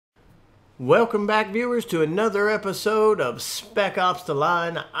Welcome back, viewers, to another episode of Spec Ops the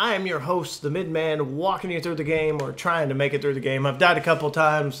Line. I am your host, the Midman, walking you through the game, or trying to make it through the game. I've died a couple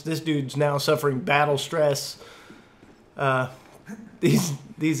times. This dude's now suffering battle stress.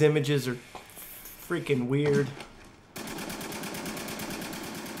 These images are freaking weird.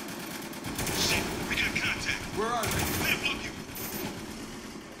 Shit, we got contact. Where are they? Let him look you.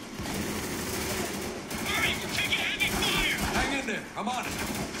 Hurry, we're taking heavy fire. Hang in there. I'm on it.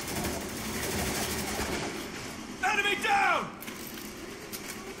 Enemy down!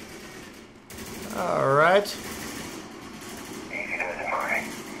 Alright. Easy does it, Marty.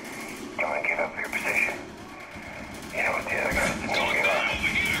 You want to give up your position? You know what the other guys know you are.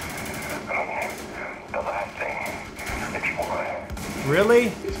 The last thing that you want. Really?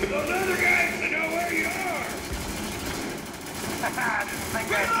 Those other guys to know where you are. I didn't think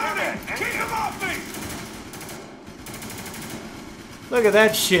I'd do that, did Keep you? him off me! Look at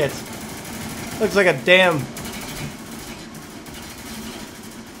that shit. Looks like a damn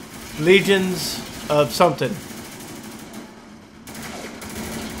legions of something.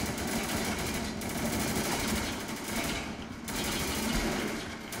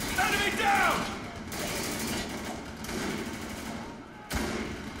 Enemy down!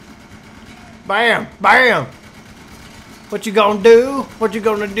 Bam! Bam! What you gonna do? What you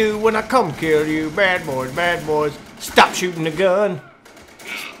gonna do when I come kill you? Bad boys, bad boys. Stop shooting the gun.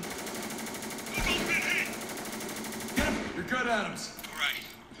 Get him! You're good, Adams. All right.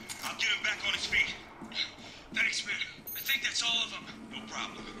 I'll get him back on his feet. Thanks, man. I think that's all of them. No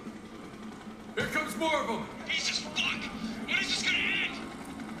problem. Here comes more of them. Jesus, fuck! When is this gonna end?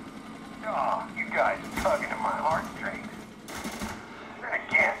 Oh, you guys are tugging at my heartstrings. And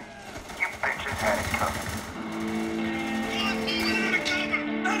again, you bitches had it coming. One moving out of cover!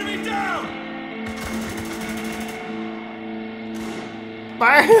 Enemy down!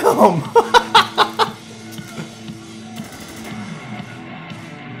 Bam! Got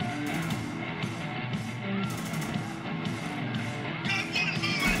one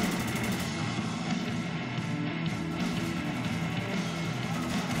moving!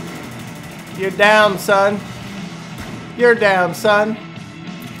 You're down, son. You're down, son.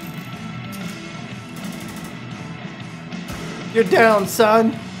 You're down,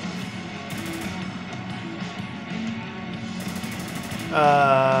 son.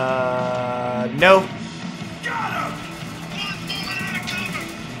 No. Got him! One moving out of cover!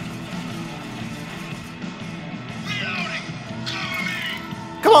 Reloading! Cover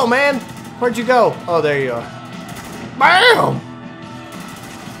me! Come on, man. Where'd you go? Oh, there you are. Bam!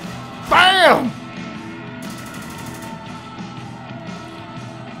 Bam!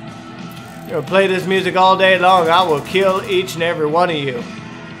 You're gonna play this music all day long. I will kill each and every one of you.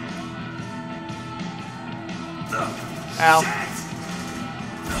 Ow.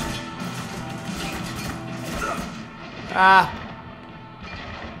 Ah.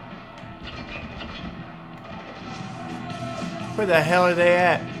 Where the hell are they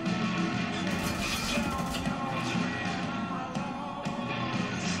at?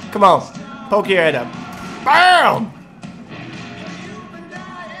 Come on. Poke your head up. BAM!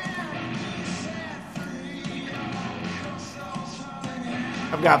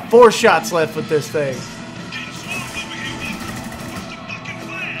 I've got 4 shots left with this thing. Getting swarmed over here, Walker. What's the fucking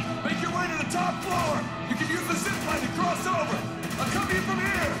plan? Make your way to the top floor. You can use the zip line to cross over. I'll cover you from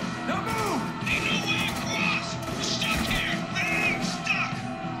here. Now move. Ain't no way across. We're stuck here. I'm stuck.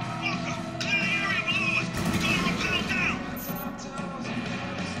 Walker, clear the area below us. We're gonna rappel down.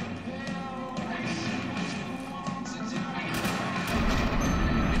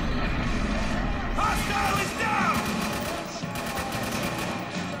 Hostile is down.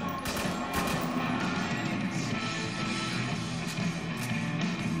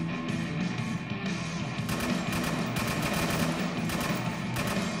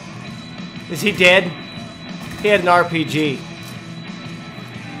 Is he dead? He had an RPG.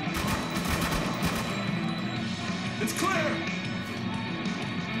 It's clear.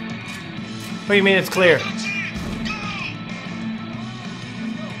 What do you mean it's clear? That's it. Go.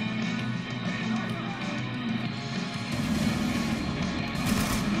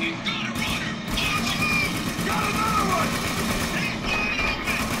 You got a runner. On the move. Got another one. He's wide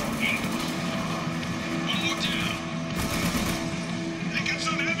open. One more down. They got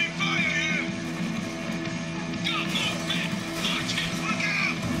some heavy fire here. Go, movement. Watch it. Look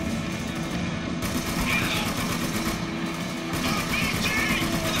out. RPG.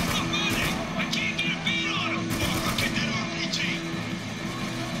 Where the fuck are they? I can't get a beat on them. Walker, get that RPG.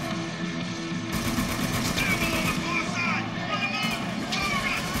 Stable on the far side. On the move. Cover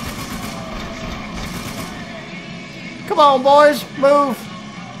us. Come on, boys. Move.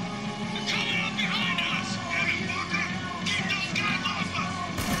 They're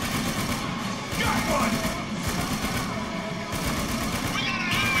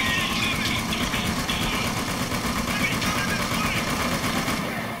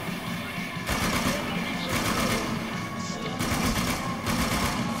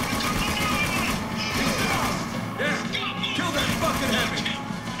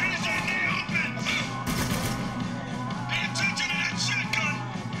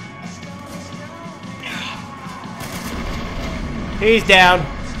He's down.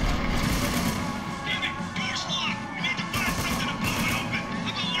 Damn it, door's locked. We need to find something to blow it open. I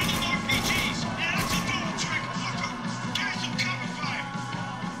got one of them RPGs. Yeah, that's a double trick, fucker. Get some cover fire.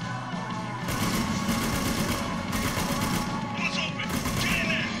 Door's open. Get in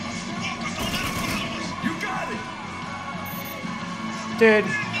there. Walker, don't let him follow us. You got it. Dude.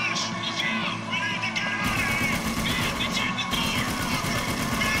 Flash, look out. We need to get out of here. Man, they jammed the door. Walker,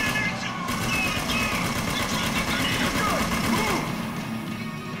 man, that's it. Blow the door. They're trying to get in. You're good. Move.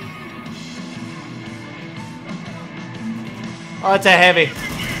 Oh, it's a heavy.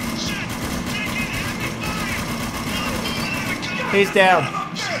 He's down.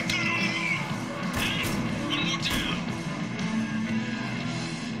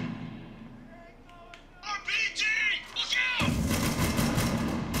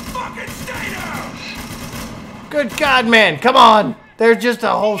 Good God, man. Come on. There's just a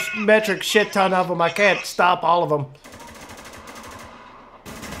whole metric shit ton of them. I can't stop all of them.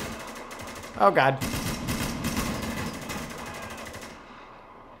 Oh, God.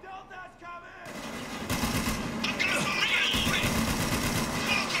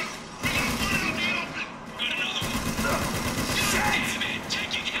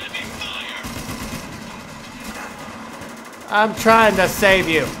 I'm trying to save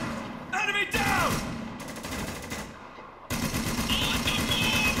you. Enemy down!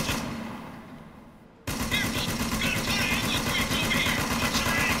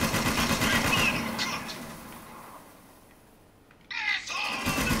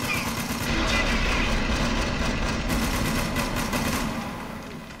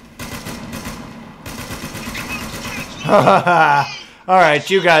 Alright,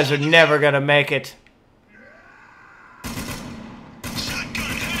 you guys are never gonna make it. Shotgun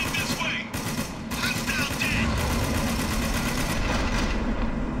headed this way. Hostile dead.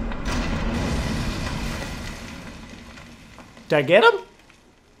 Did I get him?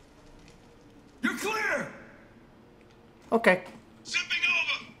 You're clear. Okay. Zipping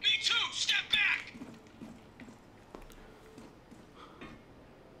over. Me too. Step back.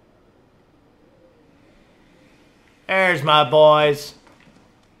 There's my boys.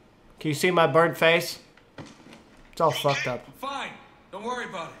 Can you see my burnt face? It's all fucked up. Fine. Don't worry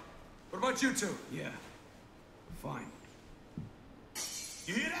about it. What about you two? Yeah. Fine.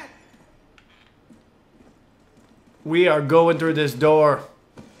 You hear that? We are going through this door.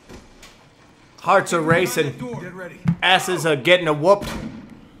 Hearts are racing. Get ready. Asses are getting a whooped.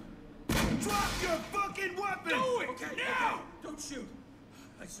 Drop your fucking weapon! Do it! Okay, now! Okay. Don't shoot.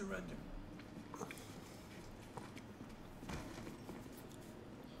 I surrender.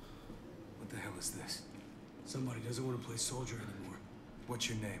 What the hell is this? Somebody doesn't want to play soldier anymore. What's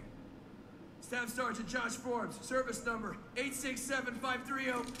your name? Staff Sergeant Josh Forbes, service number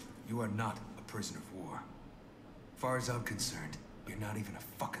 867530. You are not a prisoner of war. Far as I'm concerned, you're not even a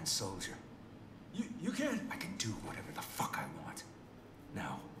fucking soldier. You can. I can do whatever the fuck I want.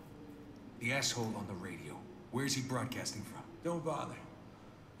 Now, the asshole on the radio, where's he broadcasting from? Don't bother.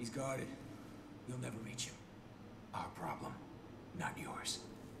 He's guarded. You'll never reach him. Our problem, not yours.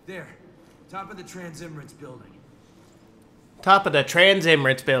 There. Top of the Trans Emirates building. Top of the Trans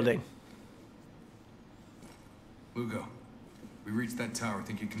Emirates building. Lugo, we reached that tower.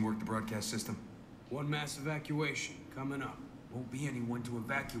 Think you can work the broadcast system? One mass evacuation coming up. Won't be anyone to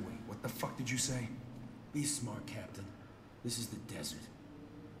evacuate. What the fuck did you say? Be smart, Captain. This is the desert.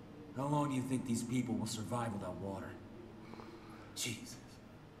 How long do you think these people will survive without water? Jesus.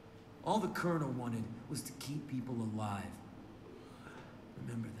 All the Colonel wanted was to keep people alive.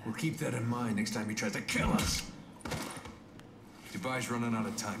 Remember that. We'll keep that in mind next time he tries to kill us. Dubai's running out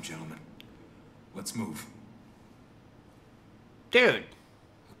of time, gentlemen. Let's move. Dude,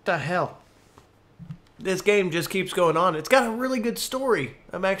 what the hell? This game just keeps going on. It's got a really good story.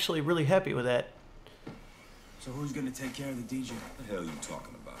 I'm actually really happy with that. So who's gonna take care of the DJ? What the hell are you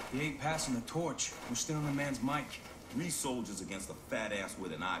talking about? He ain't passing the torch. We're stealing the man's mic. 3 soldiers against a fat ass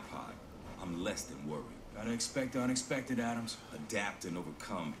with an iPod. I'm less than worried. Gotta expect the unexpected, Adams. Adapt and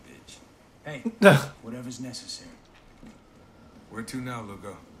overcome, bitch. Hey, whatever's necessary. Where to now,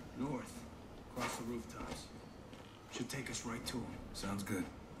 Lugo? North, across the rooftops. Should take us right to him. Sounds good.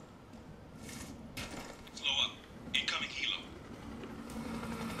 Slow up. Incoming helo.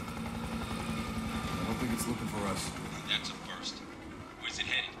 I don't think it's looking for us. That's a first. Where's it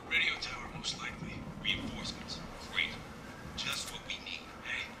headed? Radio tower, most likely. Reinforcements. Great. Just what we need.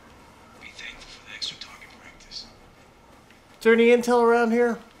 Hey, be thankful for the extra target practice. Is there any intel around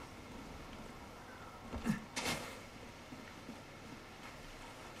here?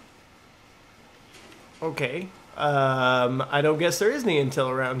 Okay. I don't guess there is any intel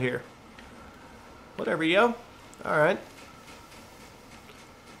around here. Whatever, yo. Alright.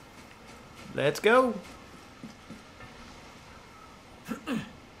 Let's go.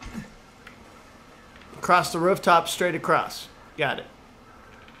 Across the rooftop, straight across. Got it.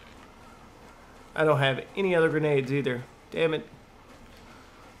 I don't have any other grenades either. Damn it.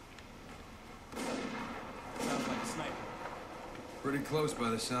 Sounds like a sniper. Pretty close by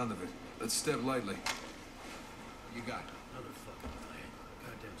the sound of it. Let's step lightly. You got it. Another fucking plan.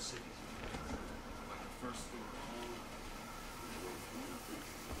 Goddamn city. Like the first floor.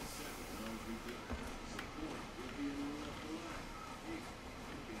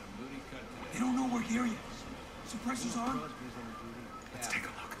 They don't know we're here yet. Suppressor's on. Let's take a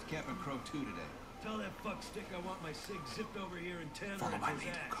look. Camping Crow 2 today. Tell that fuck stick I want my sig zipped over here in 10 Follow my his lead,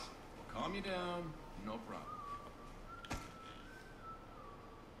 ass. Luca. Calm you down. No problem.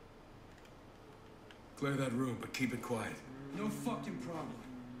 Clear that room, but keep it quiet. No fucking problem.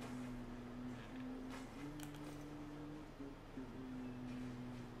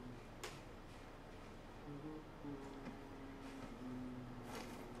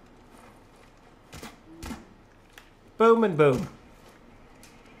 Boom and boom.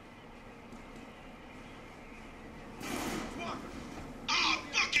 Oh,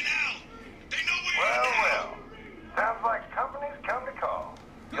 fucking hell! They know we're Well, here now! well. Sounds like company's come to call.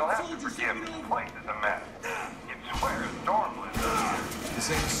 You'll have to forgive me. This place is a mess. You'd swear a storm was up.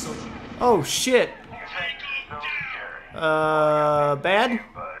 This ain't so. Oh shit. You think it's so scary. Bad?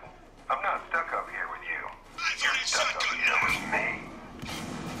 Bud, I'm not stuck up here with you. I've You're already stuck up shotgun here now! with me.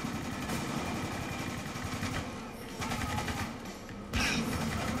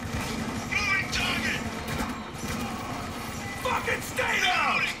 Moving target! Fucking stay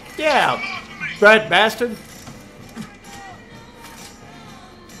down! Yeah. Off of me! Right, bastard.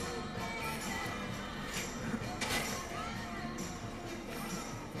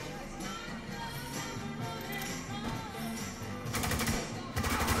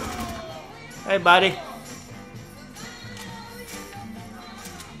 Hey, buddy.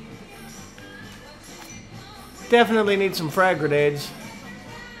 Definitely need some frag grenades.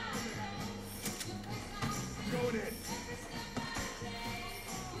 Going in.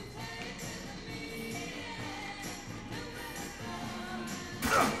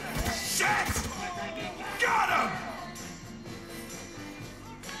 Shit! Got him!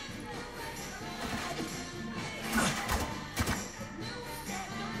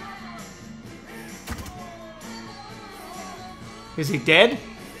 Is he dead?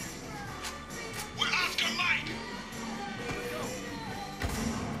 We're Oscar Mike!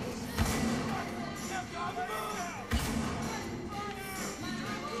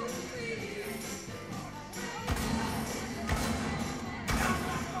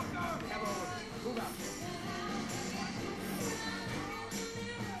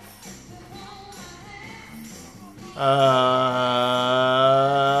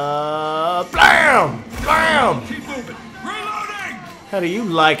 Blam! Blam! Keep moving. Reloading! How do you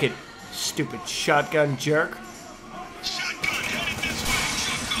like it, stupid shotgun jerk? Shotgun headed this way!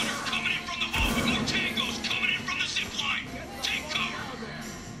 Shotgunner coming in from the hall with more tangos coming in from the zip line! Take cover!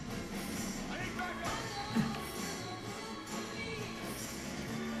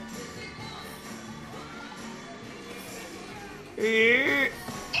 Eh.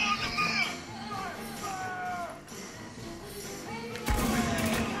 On the move!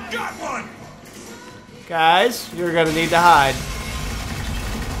 Got one! Guys, you're gonna need to hide.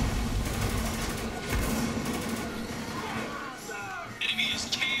 Enemy is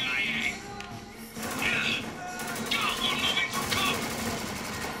KIA. Got one moving for cover.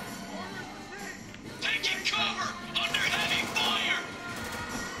 Taking cover under heavy fire.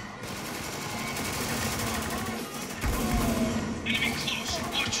 Enemy close.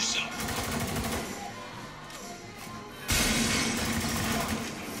 Watch yourself.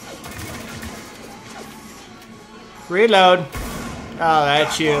 Reload. Oh,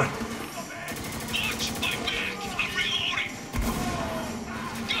 that's you. Watch my back. I'm reloading.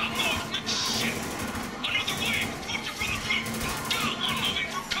 Got movement. Shit. Another wave approaching from the roof. Got one moving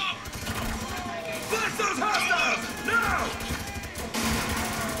for cover. Blast those hostiles! Now!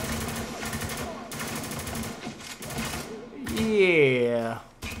 Yeah.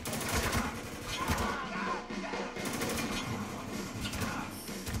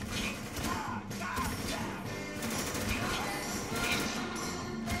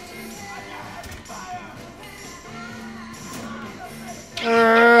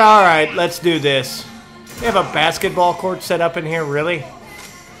 All right, let's do this. They have a basketball court set up in here, really? More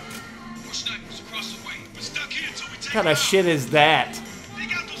snipers across the way. We're stuck here until we take What kind them of out. shit is that?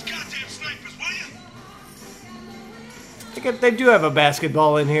 Take out those goddamn snipers, will you? They do have a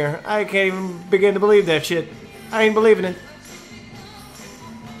basketball in here. I can't even begin to believe that shit. I ain't believing it.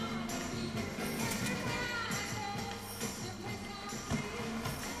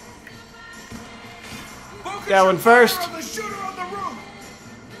 That one first. Fire on the shooter on the roof.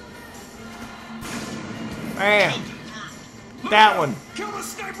 Bam. That one. Kill the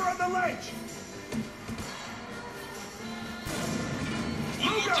sniper on the ledge.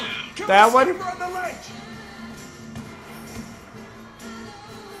 Lugo, kill That the one. sniper on the ledge.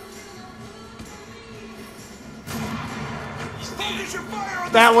 Focus your fire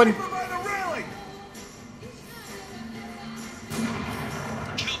on That the one. sniper by the railing.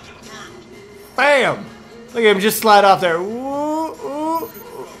 Kill confirmed. Bam. Look at him just slide off there. Ooh, ooh,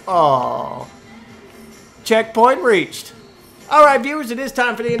 ooh. Oh. Checkpoint reached. All right, viewers, it is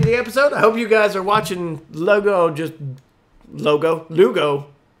time for the end of the episode. I hope you guys are watching Lugo just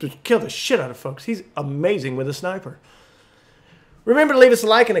kill the shit out of folks. He's amazing with a sniper. Remember to leave us a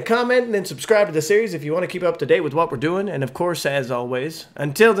like and a comment, and then subscribe to the series if you want to keep up to date with what we're doing. And of course, as always,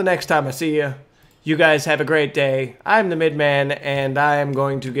 until the next time I see you, you guys have a great day. I'm the Midman, and I am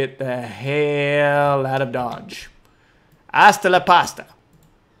going to get the hell out of Dodge. Hasta la pasta.